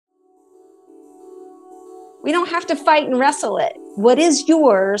We don't have to fight and wrestle it. What is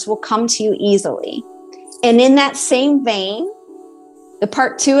yours will come to you easily. And in that same vein, the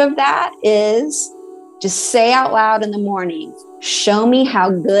part 2 of that is just say out loud in the morning, show me how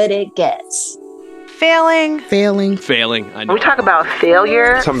good it gets. Failing. I know. We talk about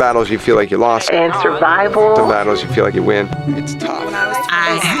failure. Some battles you feel like you lost. And survival. Some battles you feel like you win. It's tough.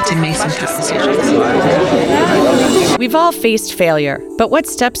 I had to make some tough decisions. We've all faced failure, but what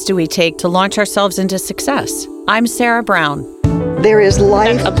steps do we take to launch ourselves into success? I'm Sarah Brown. There is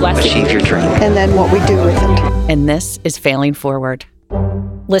life, A blessing. Achieve your dream. and then what we do with it. And this is Failing Forward.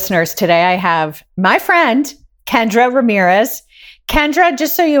 Listeners, today I have my friend, Kendra Ramirez. Kendra,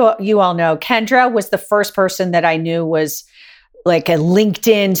 just so you all know, Kendra was the first person that I knew was like a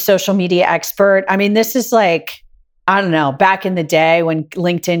LinkedIn social media expert. I mean, this is like, I don't know, back in the day when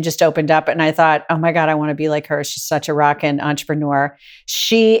LinkedIn just opened up and I thought, oh my God, I want to be like her. She's such a rockin' entrepreneur.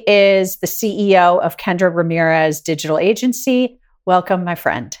 She is the CEO of Kendra Ramirez Digital Agency. Welcome, my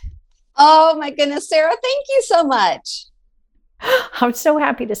friend. Oh my goodness, Sarah, thank you so much. I'm so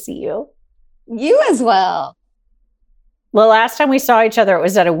happy to see you. You as well. The last time we saw each other, it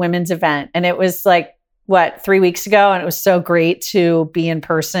was at a women's event. And it was like, 3 weeks ago? And it was so great to be in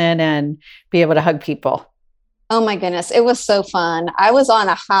person and be able to hug people. Oh my goodness, it was so fun. I was on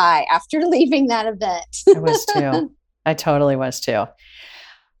a high after leaving that event. I was too. I totally was too.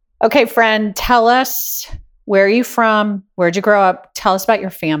 Okay, friend, tell us, where are you from? Where'd you grow up? Tell us about your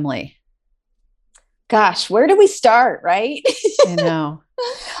family. Gosh, where do we start, right? I know.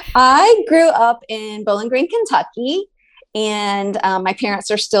 I grew up in Bowling Green, Kentucky, and my parents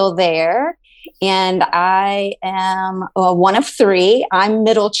are still there. And I am one of 3. I'm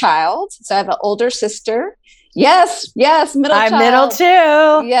middle child. So I have an older sister. Yes, middle child. I'm middle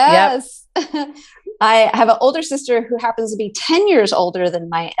too. Yes. Yep. I have an older sister who happens to be 10 years older than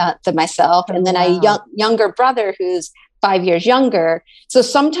myself. And then a younger brother who's 5 years younger. So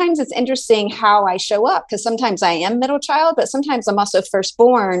sometimes it's interesting how I show up, because sometimes I am middle child, but sometimes I'm also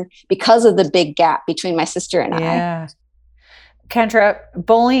firstborn because of the big gap between my sister and I. Kendra,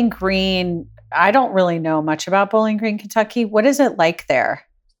 Bowling Green, I don't really know much about Bowling Green, Kentucky. What is it like there?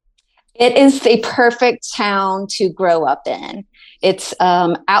 It is a perfect town to grow up in. It's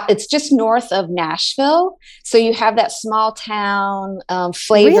it's just north of Nashville. So you have that small town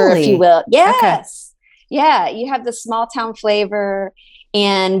flavor, Really? if you will. Yes. Okay. Yeah, you have the small town flavor.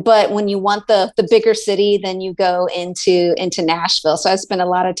 But when you want the bigger city, then you go into Nashville. So I spent a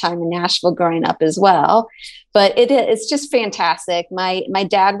lot of time in Nashville growing up as well. But it's just fantastic. My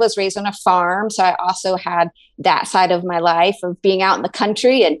dad was raised on a farm, so I also had that side of my life of being out in the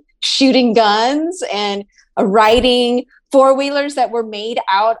country and shooting guns and riding 4-wheelers that were made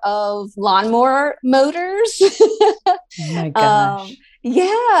out of lawnmower motors. Oh my gosh.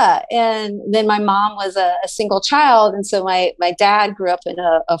 Yeah. And then my mom was a single child. And so my dad grew up in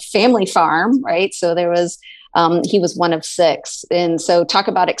a family farm, right? So there was, he was one of 6. And so talk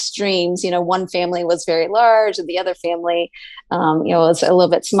about extremes, one family was very large and the other family, was a little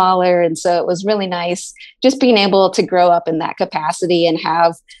bit smaller. And so it was really nice just being able to grow up in that capacity and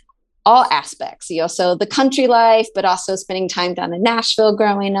have all aspects, so the country life, but also spending time down in Nashville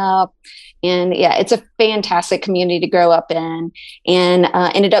growing up. And yeah, it's a fantastic community to grow up in, and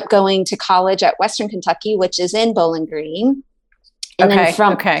ended up going to college at Western Kentucky, which is in Bowling Green. And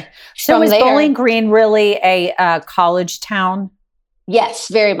Okay. So is Bowling Green really a college town? Yes,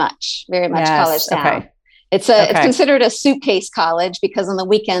 very much Yes, college town. okay. It's considered a suitcase college because on the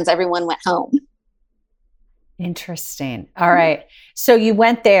weekends, everyone went home. Interesting. All right. So you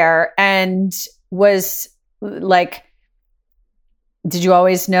went there and was like, did you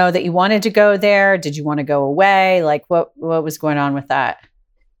always know that you wanted to go there? Did you want to go away? Like what was going on with that?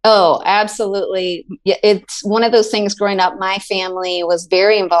 Oh, absolutely. It's one of those things growing up. My family was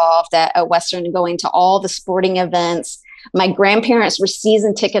very involved at Western, going to all the sporting events. My grandparents were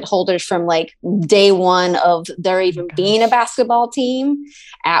season ticket holders from like day one of there even being a basketball team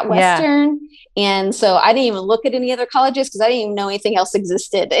at Western. Yeah. And so I didn't even look at any other colleges because I didn't even know anything else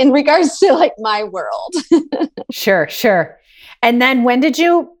existed in regards to like my world. Sure. And then when did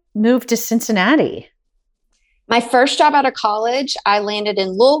you move to Cincinnati? My first job out of college, I landed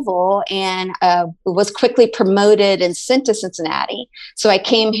in Louisville and was quickly promoted and sent to Cincinnati. So I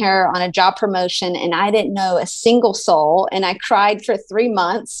came here on a job promotion and I didn't know a single soul. And I cried for 3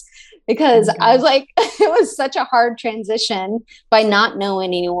 months because I was like, it was such a hard transition by not knowing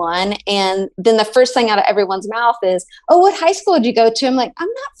anyone. And then the first thing out of everyone's mouth is, oh, what high school did you go to? I'm like, I'm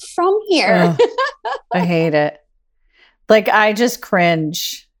not from here. I hate it. Like, I just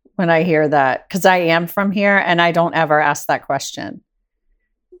cringe when I hear that because I am from here and I don't ever ask that question.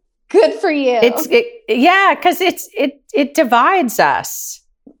 Good for you. Yeah, because it divides us.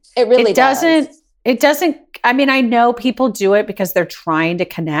 It really doesn't. It doesn't. I mean, I know people do it because they're trying to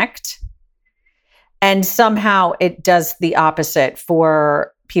connect, and somehow it does the opposite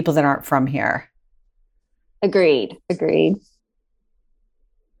for people that aren't from here. Agreed.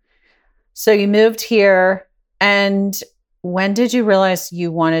 So you moved here, and when did you realize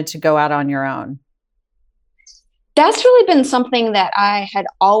you wanted to go out on your own? That's really been something that I had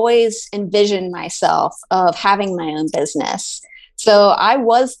always envisioned myself of having my own business. So I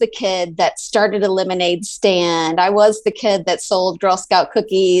was the kid that started a lemonade stand. I was the kid that sold Girl Scout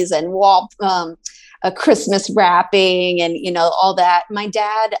cookies and a Christmas wrapping and, all that. My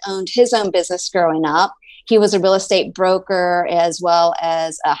dad owned his own business growing up. He was a real estate broker as well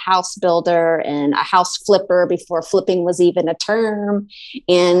as a house builder and a house flipper before flipping was even a term.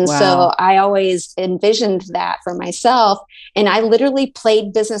 And so I always envisioned that for myself. And I literally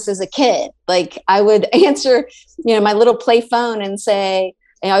played business as a kid. Like I would answer, my little play phone and say,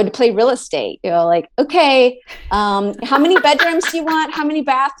 I would play real estate, like, okay, how many bedrooms do you want? How many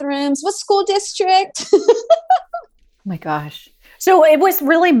bathrooms? What school district? Oh my gosh. So it was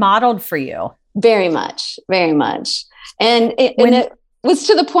really modeled for you. Very much. And it was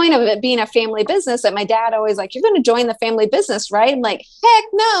to the point of it being a family business that my dad always like, you're going to join the family business, right? I'm like, heck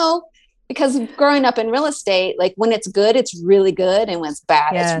no. Because growing up in real estate, like when it's good, it's really good. And when it's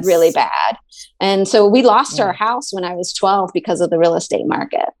bad, It's really bad. And so we lost our house when I was 12 because of the real estate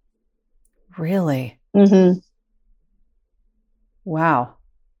market. Really? Mm-hmm. Wow.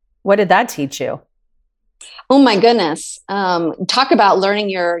 What did that teach you? Oh my goodness. Talk about learning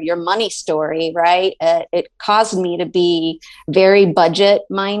your money story, right? It caused me to be very budget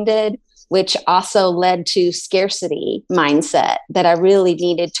minded, which also led to scarcity mindset that I really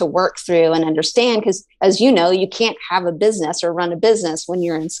needed to work through and understand. Because as you know, you can't have a business or run a business when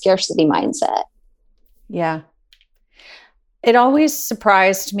you're in scarcity mindset. Yeah. It always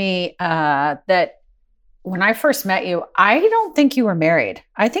surprised me that when I first met you, I don't think you were married.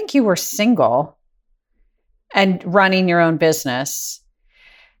 I think you were single and running your own business.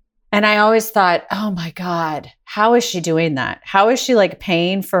 And I always thought, oh my God, how is she doing that? How is she like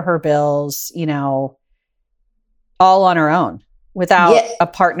paying for her bills, all on her own without a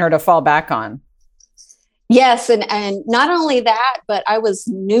partner to fall back on? Yes. And not only that, but I was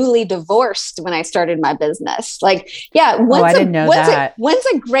newly divorced when I started my business. Like, I didn't know that. When's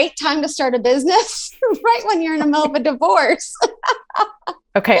a great time to start a business? Right when you're in the middle of a divorce.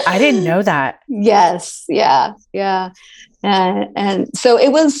 Okay. I didn't know that. Yes. Yeah. And so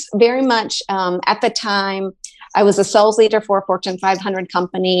it was very much at the time, I was a sales leader for a Fortune 500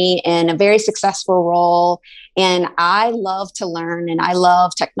 company in a very successful role. And I love to learn and I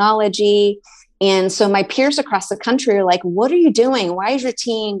love technology. And so my peers across the country are like, what are you doing? Why is your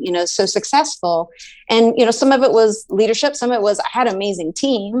team, so successful? And, some of it was leadership. Some of it was, I had an amazing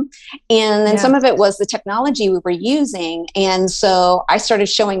team. And then some of it was the technology we were using. And so I started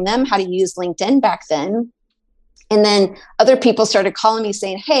showing them how to use LinkedIn back then. And then other people started calling me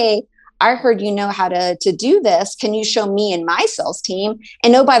saying, hey, I heard you know how to do this. Can you show me and my sales team?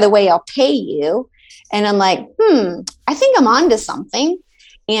 And oh, by the way, I'll pay you. And I'm like, I think I'm onto something.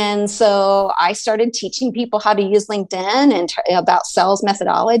 And so I started teaching people how to use LinkedIn and about sales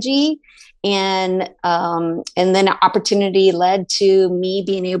methodology. And then an opportunity led to me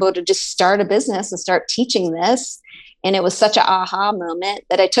being able to just start a business and start teaching this. And it was such an aha moment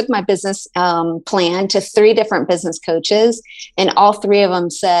that I took my business plan to 3 different business coaches. And all 3 of them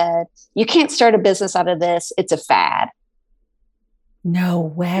said, you can't start a business out of this. It's a fad. No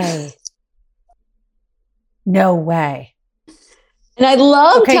way. No way. And I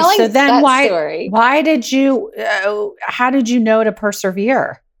love telling that story. Why did you, how did you know to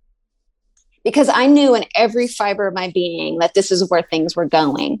persevere? Because I knew in every fiber of my being that this is where things were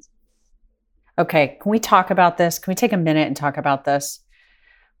going. Okay. Can we talk about this? Can we take a minute and talk about this?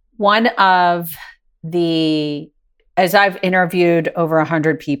 One of as I've interviewed over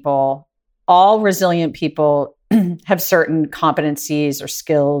 100 people, all resilient people have certain competencies or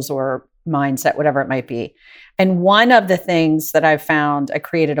skills or mindset, whatever it might be. And one of the things that I've found, I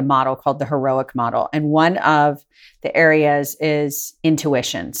created a model called the heroic model. And one of the areas is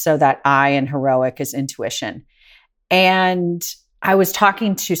intuition. So that I in heroic is intuition. And I was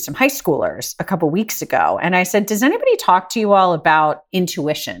talking to some high schoolers a couple weeks ago, and I said, does anybody talk to you all about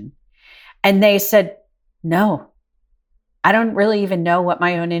intuition? And they said, no, I don't really even know what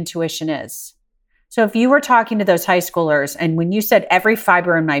my own intuition is. So if you were talking to those high schoolers and when you said every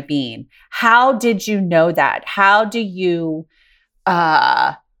fiber in my being, how did you know that? How do you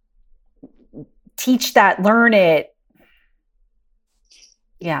teach that, learn it?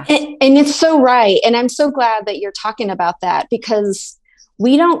 Yeah. And it's so right. And I'm so glad that you're talking about that, because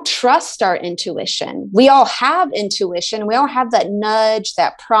we don't trust our intuition. We all have intuition. We all have that nudge,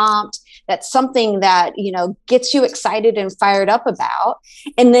 that prompt, that's something that, gets you excited and fired up about.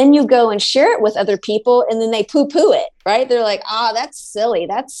 And then you go and share it with other people, and then they poo-poo it, right? They're like, that's silly.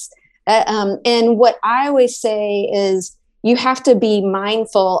 And what I always say is you have to be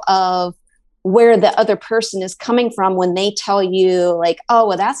mindful of where the other person is coming from when they tell you like, oh,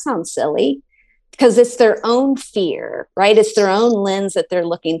 well, that sounds silly, because it's their own fear, right? It's their own lens that they're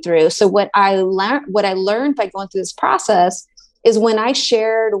looking through. So what I learned by going through this process is when I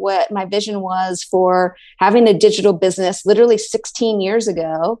shared what my vision was for having a digital business literally 16 years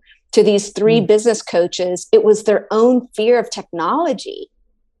ago to these 3 business coaches, it was their own fear of technology.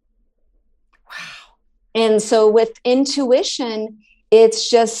 Wow. And so with intuition, it's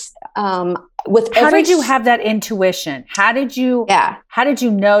just how did you have that intuition? How did you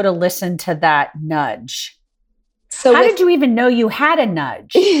know to listen to that nudge? So how did you even know you had a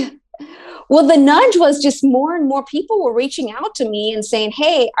nudge? Well, the nudge was just more and more people were reaching out to me and saying,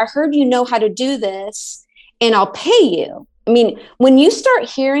 hey, I heard you know how to do this and I'll pay you. I mean, when you start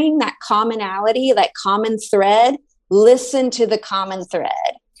hearing that commonality, that common thread, listen to the common thread.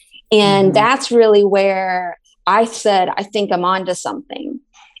 And that's really where I said, I think I'm onto something.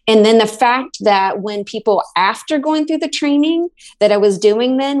 And then the fact that when people after going through the training that I was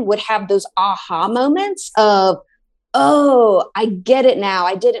doing then would have those aha moments of, oh, I get it now.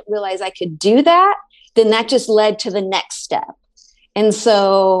 I didn't realize I could do that. Then that just led to the next step. And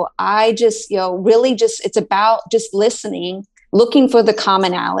so I just, really just, it's about just listening, looking for the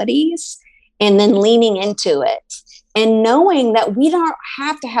commonalities, and then leaning into it. And knowing that we don't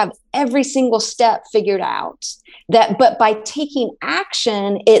have to have every single step figured out, but by taking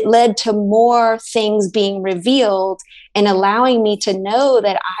action, it led to more things being revealed and allowing me to know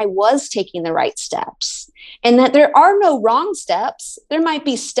that I was taking the right steps and that there are no wrong steps. There might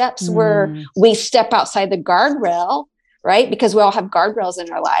be steps where we step outside the guardrail, right? Because we all have guardrails in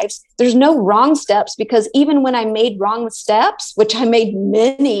our lives. There's no wrong steps, because even when I made wrong steps, which I made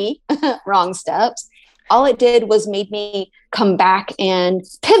many wrong steps, all it did was made me come back and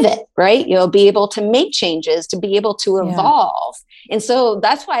pivot, right? Be able to make changes, to be able to evolve. And so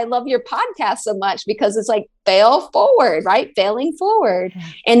that's why I love your podcast so much, because it's like fail forward, right? Failing forward.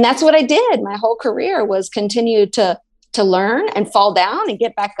 And that's what I did. My whole career was continue to learn and fall down and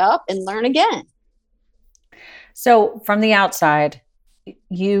get back up and learn again. So from the outside,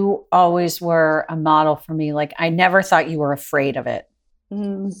 you always were a model for me. Like, I never thought you were afraid of it.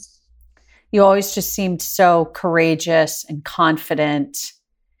 You always just seemed so courageous and confident.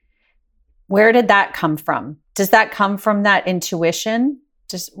 Where did that come from? Does that come from that intuition?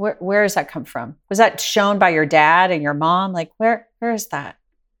 Just where does that come from? Was that shown by your dad and your mom? Like, where is that?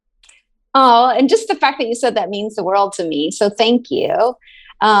 Oh, and just the fact that you said that means the world to me. So thank you.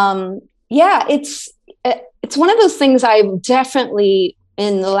 It's one of those things I've definitely,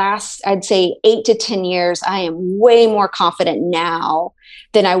 in the last, I'd say 8 to 10 years, I am way more confident now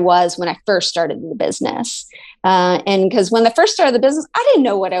than I was when I first started the business. And because when I first started the business, I didn't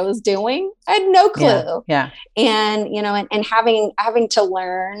know what I was doing. I had no clue. Yeah. And, and having to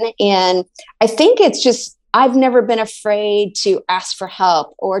learn. And I think it's just, I've never been afraid to ask for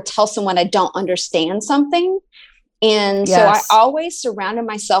help or tell someone I don't understand something. And so I always surrounded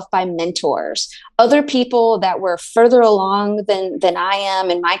myself by mentors, other people that were further along than I am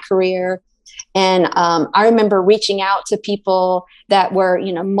in my career. And I remember reaching out to people that were,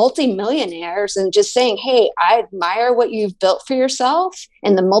 multimillionaires and just saying, hey, I admire what you've built for yourself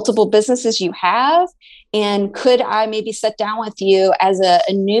and the multiple businesses you have. And could I maybe sit down with you as a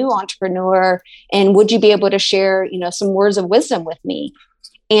new entrepreneur? And would you be able to share, some words of wisdom with me?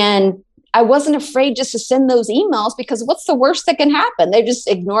 And I wasn't afraid just to send those emails, because what's the worst that can happen? They just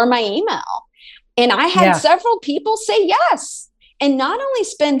ignore my email. And I had several people say yes. And not only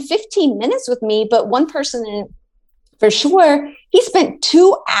spend 15 minutes with me, but one person for sure, he spent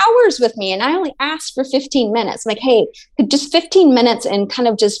 2 hours with me and I only asked for 15 minutes. I'm like, hey, just 15 minutes and kind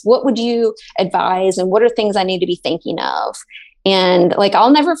of just what would you advise and what are things I need to be thinking of? And I'll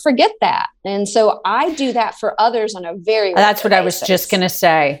never forget that. And so I do that for others on a very That's what basis. I was just going to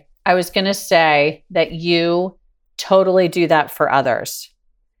say. I was going to say that you totally do that for others.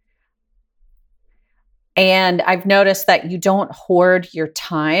 And I've noticed that you don't hoard your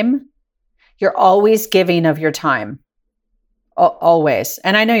time. You're always giving of your time. Always.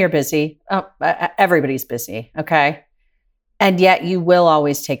 And I know you're busy. Everybody's busy. Okay. And yet you will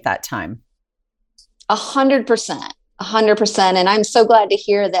always take that time. 100%. And I'm so glad to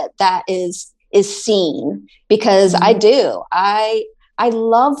hear that is seen, because I do. I I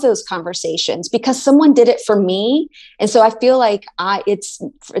love those conversations because someone did it for me. And so I feel like it's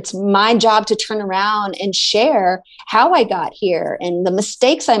my job to turn around and share how I got here and the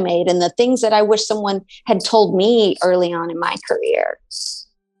mistakes I made and the things that I wish someone had told me early on in my career.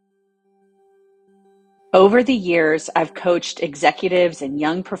 Over the years, I've coached executives and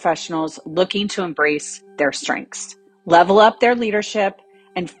young professionals looking to embrace their strengths, level up their leadership,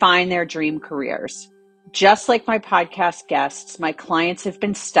 and find their dream careers. Just like my podcast guests, my clients have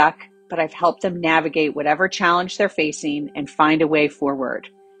been stuck, but I've helped them navigate whatever challenge they're facing and find a way forward.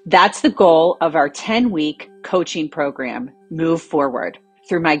 That's the goal of our 10-week coaching program, Move Forward.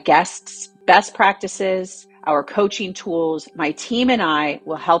 Through my guests' best practices, our coaching tools, my team and I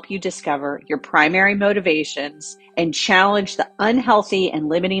will help you discover your primary motivations and challenge the unhealthy and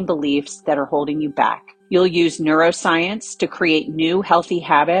limiting beliefs that are holding you back. You'll use neuroscience to create new healthy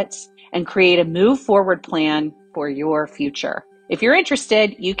habits and create a move forward plan for your future. If you're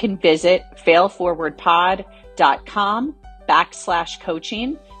interested, you can visit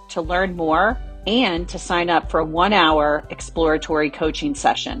failforwardpod.com/coaching to learn more and to sign up for a 1-hour exploratory coaching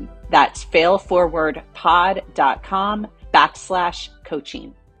session. That's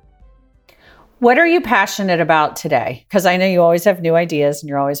failforwardpod.com/coaching. What are you passionate about today? Because I know you always have new ideas and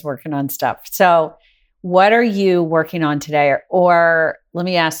you're always working on stuff. So what are you working on today? Or let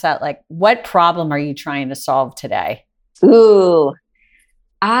me ask that, like, what problem are you trying to solve today? Ooh,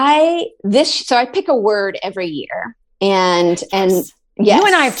 I pick a word every year and yes. You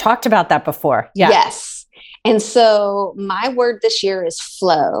and I have talked about that before. Yeah. Yes. And so my word this year is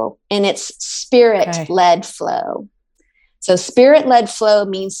flow, and it's spirit-led flow. So spirit-led flow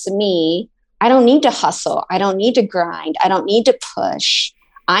means to me, I don't need to hustle. I don't need to grind. I don't need to push.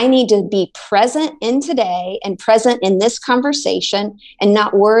 I need to be present in today and present in this conversation and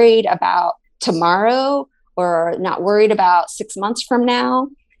not worried about tomorrow or not worried about 6 months from now,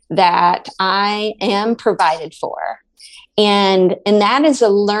 that I am provided for. And that is a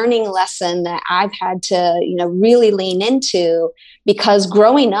learning lesson that I've had to, really lean into, because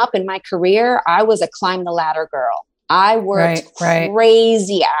growing up in my career, I was a climb the ladder girl. I worked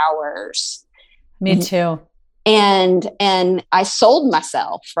crazy hours. Me too. And I sold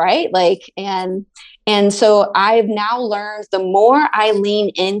myself, right? And so I've now learned the more I lean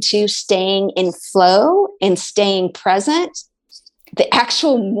into staying in flow and staying present, the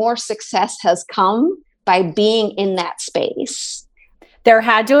actual more success has come by being in that space. There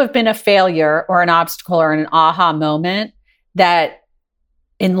had to have been a failure or an obstacle or an aha moment that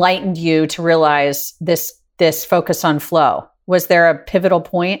enlightened you to realize this focus on flow. Was there a pivotal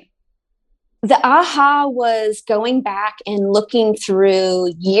point? The aha was going back and looking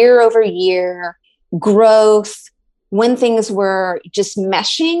through year over year growth, when things were just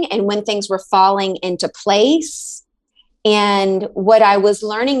meshing and when things were falling into place. And what I was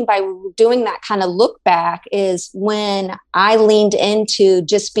learning by doing that kind of look back is when I leaned into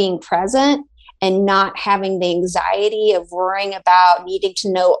just being present and not having the anxiety of worrying about needing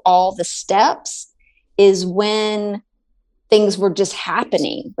to know all the steps, is when things were just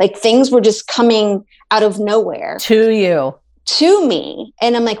happening. Like things were just coming out of nowhere. To me.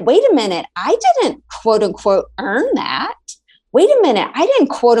 And I'm like, wait a minute, I didn't quote unquote earn that. Wait a minute, I didn't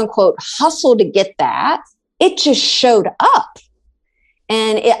quote unquote hustle to get that. It just showed up.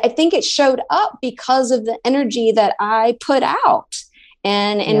 And I think it showed up because of the energy that I put out.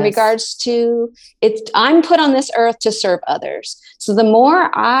 And in regards to it, I'm put on this earth to serve others. So the more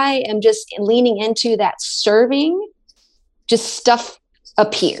I am just leaning into that serving, just stuff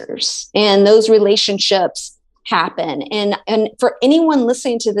appears and those relationships happen. And for anyone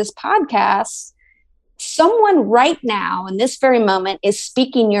listening to this podcast, someone right now in this very moment is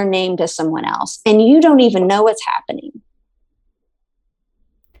speaking your name to someone else and you don't even know what's happening.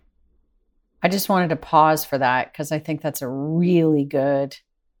 I just wanted to pause for that because I think that's a really good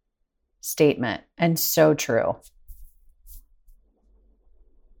statement and so true.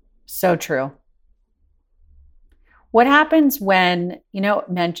 So true. What happens when,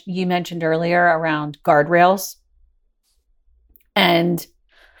 you mentioned earlier around guardrails and,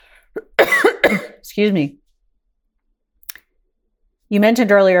 excuse me. You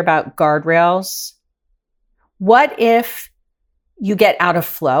mentioned earlier about guardrails. What if you get out of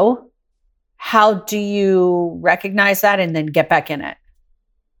flow? How do you recognize that and then get back in it?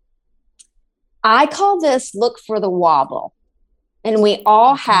 I call this look for the wobble. And we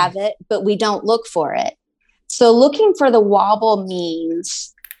all have it, but we don't look for it. So looking for the wobble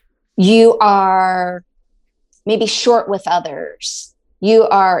means you are maybe short with others. You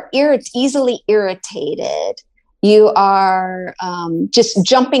are easily irritated. You are just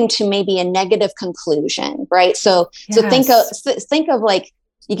jumping to maybe a negative conclusion, right? So think of like,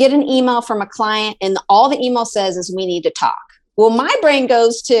 you get an email from a client and all the email says is we need to talk. Well, my brain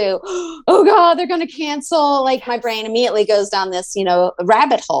goes to, oh God, they're going to cancel. Like my brain immediately goes down this,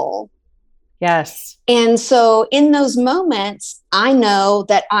 rabbit hole. Yes. And so in those moments, I know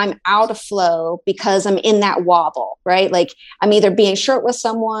that I'm out of flow because I'm in that wobble, right? Like I'm either being short with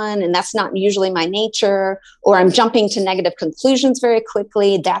someone and that's not usually my nature, or I'm jumping to negative conclusions very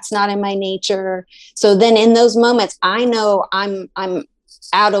quickly. That's not in my nature. So then in those moments, I know I'm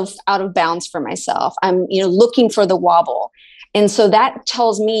out of bounds for myself. I'm, looking for the wobble. And so that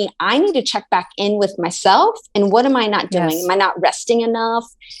tells me I need to check back in with myself. And what am I not doing? Yes. Am I not resting enough?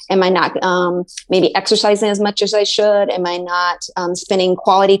 Am I not maybe exercising as much as I should? Am I not spending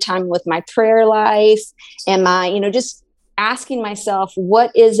quality time with my prayer life? Am I, just asking myself,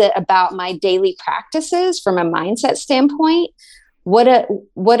 what is it about my daily practices from a mindset standpoint? What have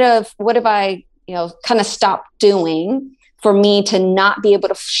I, kind of stopped doing for me to not be able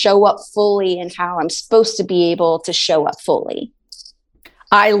to show up fully and how I'm supposed to be able to show up fully?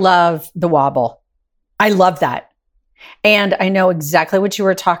 I love the wobble. I love that. And I know exactly what you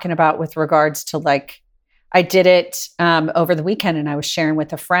were talking about with regards to like, I did it over the weekend and I was sharing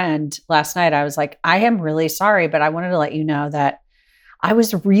with a friend last night. I was like, I am really sorry, but I wanted to let you know that I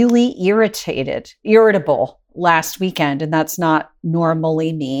was really irritable last weekend, and that's not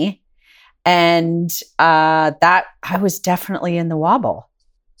normally me. And that I was definitely in the wobble.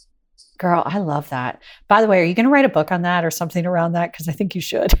 Girl, I love that. By the way, are you going to write a book on that or something around that? Because I think you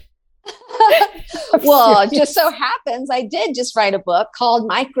should. Well, it just so happens I did just write a book called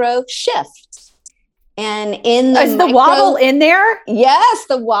Micro Shift. And is the wobble in there? Yes,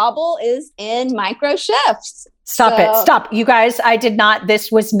 the wobble is in Micro Shifts. Stop. You guys,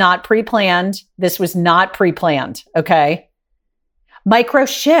 this was not pre-planned. Okay. Micro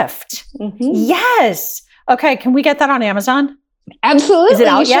Shift. Mm-hmm. Yes. Okay. Can we get that on Amazon? Absolutely. Is it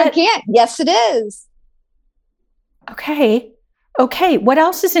out yet? Sure can. Yes, it is. Okay. What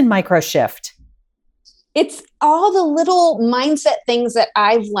else is in Micro Shift? It's all the little mindset things that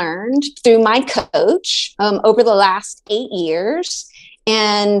I've learned through my coach over the last 8 years.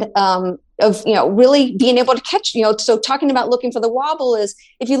 And of really being able to catch, so talking about looking for the wobble is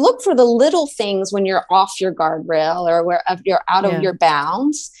if you look for the little things when you're off your guardrail or where you're out of your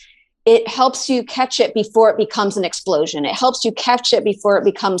bounds, it helps you catch it before it becomes an explosion. It helps you catch it before it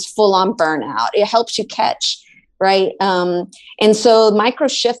becomes full on burnout. It helps you catch, right? And so Micro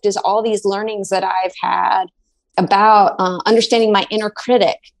Shift is all these learnings that I've had about understanding my inner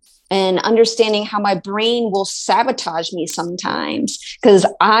critic and understanding how my brain will sabotage me sometimes because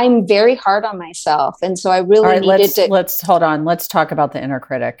I'm very hard on myself. And so I really let's hold on. Let's talk about the inner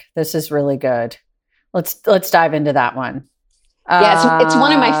critic. This is really good. Let's dive into that one. Yeah, it's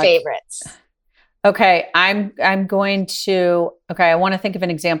one of my favorites. Okay. I want to think of an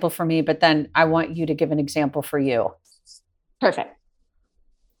example for me, but then I want you to give an example for you. Perfect.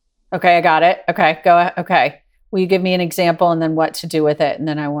 Okay. I got it. Okay. Go ahead. Okay. Will you give me an example and then what to do with it? And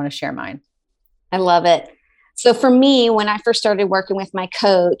then I want to share mine. I love it. So for me, when I first started working with my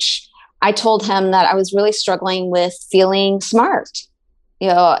coach, I told him that I was really struggling with feeling smart,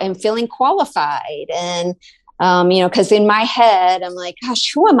 and feeling qualified. And, because in my head, I'm like,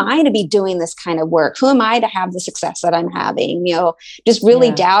 gosh, who am I to be doing this kind of work? Who am I to have the success that I'm having? Just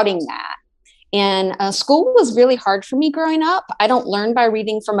really doubting that. And school was really hard for me growing up. I don't learn by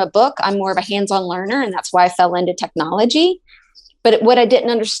reading from a book. I'm more of a hands-on learner, and that's why I fell into technology. But what I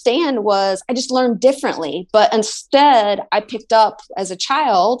didn't understand was I just learned differently. But instead, I picked up as a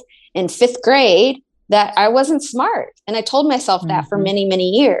child in 5th grade that I wasn't smart. And I told myself that for many, many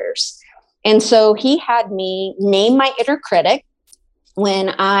years. And so he had me name my inner critic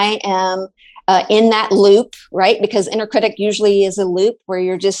when I am in that loop, right? Because inner critic usually is a loop where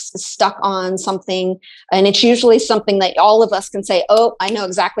you're just stuck on something. And it's usually something that all of us can say, oh, I know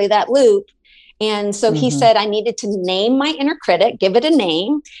exactly that loop. And so he said I needed to name my inner critic, give it a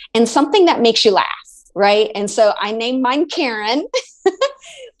name, and something that makes you laugh, right? And so I named mine Karen.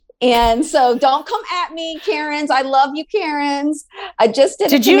 And so don't come at me, Karens. I love you, Karens. I just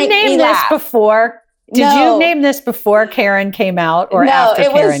did you name this before? Did you name this before Karen came out or after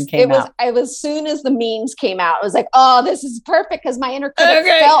Karen came out? It was as soon as the memes came out. I was like, oh, this is perfect because my inner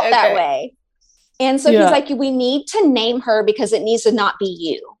critic felt that way. And so he's like, we need to name her because it needs to not be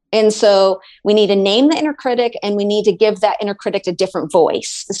you. And so we need to name the inner critic and we need to give that inner critic a different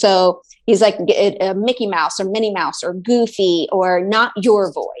voice. So he's like Mickey Mouse or Minnie Mouse or Goofy or not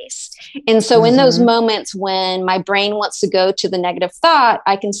your voice. And so in those moments when my brain wants to go to the negative thought,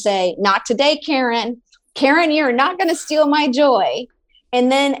 I can say, not today, Karen. Karen, you're not going to steal my joy.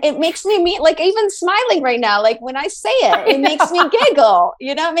 And then it makes me like even smiling right now, like when I say it makes me giggle,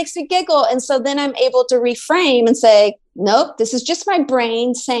 it makes me giggle. And so then I'm able to reframe and say, nope, this is just my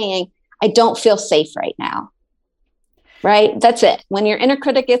brain saying, I don't feel safe right now. Right? That's it. When your inner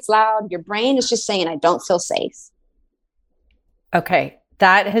critic gets loud, your brain is just saying, I don't feel safe. Okay.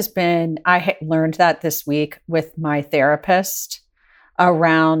 I learned that this week with my therapist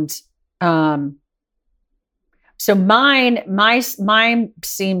around, so mine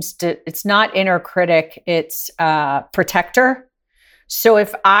seems to, it's not inner critic, it's protector. So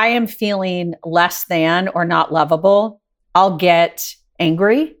if I am feeling less than or not lovable, I'll get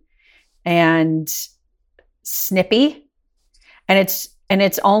angry and snippy. And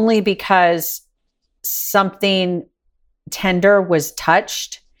it's only because something tender was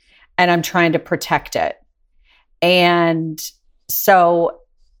touched and I'm trying to protect it. And so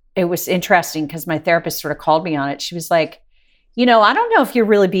it was interesting because my therapist sort of called me on it. She was like, I don't know if you're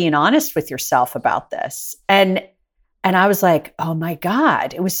really being honest with yourself about this. And I was like, oh my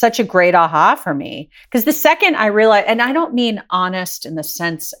God, it was such a great aha for me. Because the second I realized, and I don't mean honest in the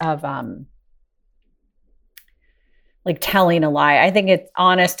sense of like telling a lie. I think it's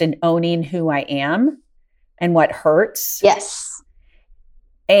honest in owning who I am and what hurts. Yes.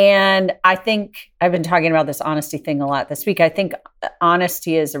 And I think I've been talking about this honesty thing a lot this week. I think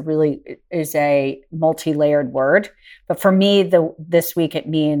honesty is a multi-layered word. But for me, this week, it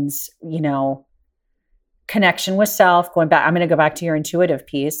means, connection with self, I'm going to go back to your intuitive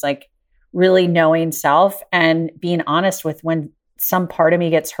piece, like really knowing self and being honest with when some part of me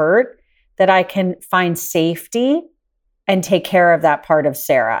gets hurt, that I can find safety and take care of that part of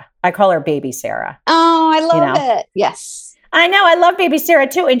Sarah. I call her baby Sarah. Oh, I love it. Yes. I know. I love baby Sarah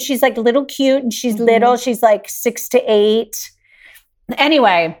too. And she's like little cute and she's little. She's like 6 to 8.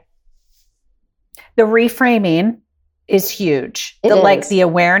 Anyway, the reframing is huge. Like the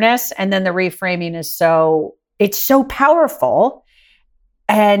awareness and then the reframing is it's so powerful.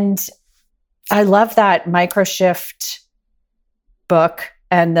 And I love that Microshift book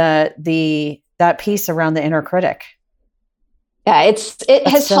and that piece around the inner critic. Yeah, it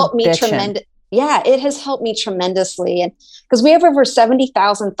has helped me tremendously. Yeah, it has helped me tremendously. And because we have over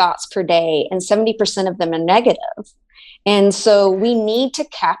 70,000 thoughts per day and 70% of them are negative. And so we need to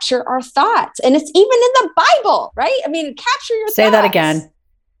capture our thoughts. And it's even in the Bible, right? I mean, capture your thoughts.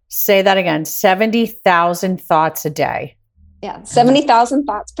 Say that again. 70,000 thoughts a day. Yeah, 70,000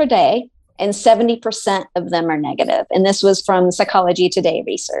 thoughts per day and 70% of them are negative. And this was from Psychology Today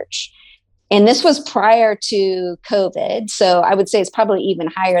research. And this was prior to COVID. So I would say it's probably even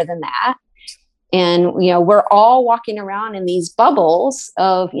higher than that. And, we're all walking around in these bubbles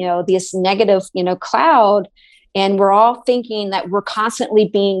of, this negative, cloud. And we're all thinking that we're constantly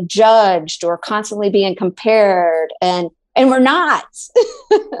being judged or constantly being compared. And we're not.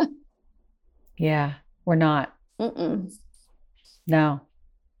 Yeah, we're not. Mm-mm. No.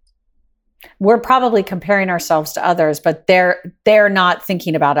 We're probably comparing ourselves to others, but they're not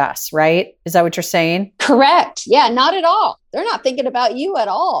thinking about us, right? Is that what you're saying? Correct. Yeah, not at all. They're not thinking about you at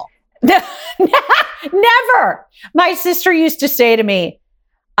all. Never. My sister used to say to me,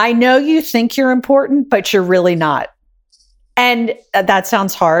 I know you think you're important, but you're really not. And that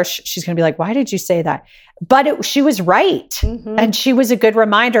sounds harsh. She's going to be like, why did you say that? But she was right. Mm-hmm. And she was a good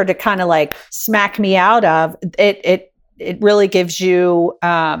reminder to kind of like smack me out of it. It really gives you,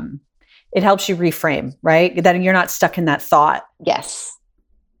 it helps you reframe, right? That you're not stuck in that thought. Yes.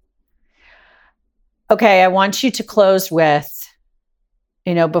 Okay. I want you to close with,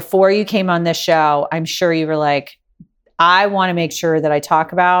 before you came on this show, I'm sure you were like, I want to make sure that I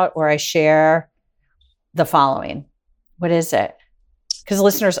talk about or I share the following. What is it? Because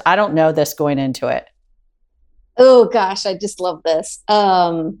listeners, I don't know this going into it. Oh gosh, I just love this.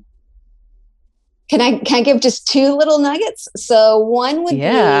 Can I give just 2 little nuggets? So one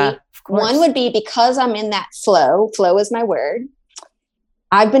would be because I'm in that flow is my word.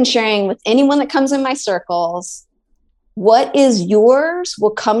 I've been sharing with anyone that comes in my circles, what is yours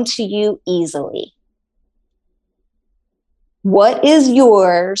will come to you easily. What is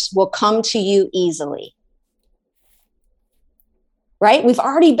yours will come to you easily. Right? We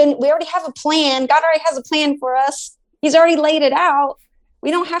already have a plan. God already has a plan for us. He's already laid it out.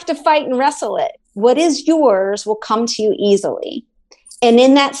 We don't have to fight and wrestle it. What is yours will come to you easily. And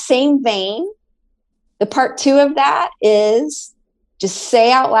in that same vein, the part 2 of that is just say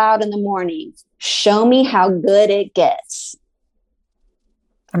out loud in the morning, show me how good it gets.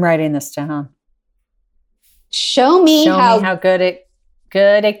 I'm writing this down. Show me how good it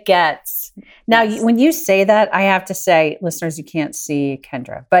good it gets. Now, Yes. when you say that, I have to say, listeners, you can't see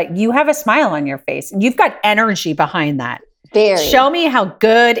Kendra, but you have a smile on your face and you've got energy behind that. Very. Show me how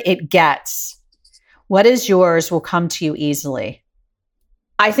good it gets. What is yours will come to you easily.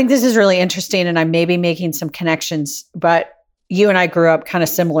 I think this is really interesting, and I may be making some connections, but you and I grew up kind of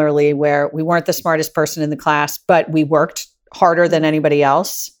similarly where we weren't the smartest person in the class, but we worked harder than anybody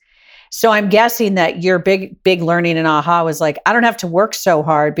else. So I'm guessing that your big learning and aha was like, I don't have to work so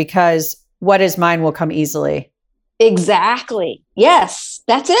hard because what is mine will come easily. Exactly. Yes,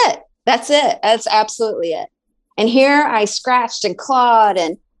 that's it. That's absolutely it. And here I scratched and clawed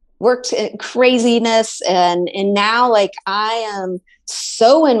and worked in craziness. And now like I am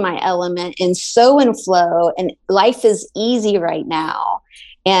so in my element and so in flow, and life is easy right now.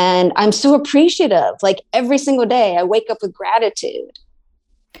 And I'm so appreciative. Like every single day I wake up with gratitude.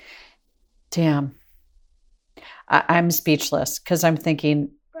 Damn. I'm speechless because I'm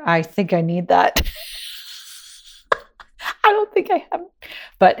thinking, I think I need that. I don't think I have.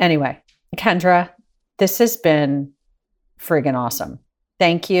 But anyway, Kendra, this has been friggin' awesome.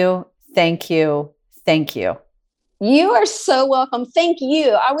 Thank you. Thank you. Thank you. You are so welcome. Thank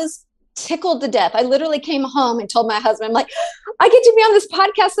you. I was tickled to death. I literally came home and told my husband, I'm like, I get to be on this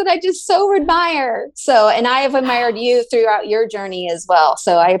podcast that I just so admire. So, and I have admired you throughout your journey as well.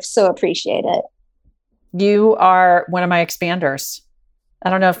 So I so appreciate it. You are one of my expanders. I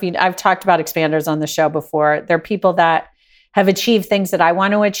don't know if I've talked about expanders on the show before. They're people that have achieved things that I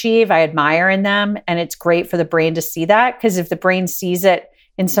want to achieve. I admire in them. And it's great for the brain to see that, because if the brain sees it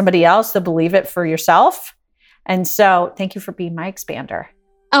in somebody else, they'll believe it for yourself. And so thank you for being my expander.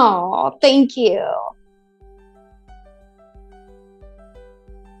 Oh, thank you.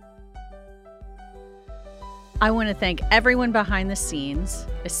 I want to thank everyone behind the scenes,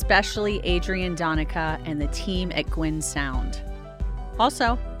 especially Adrian Donica and the team at Gwyn Sound.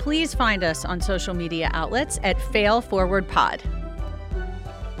 Also, please find us on social media outlets at Fail Forward Pod.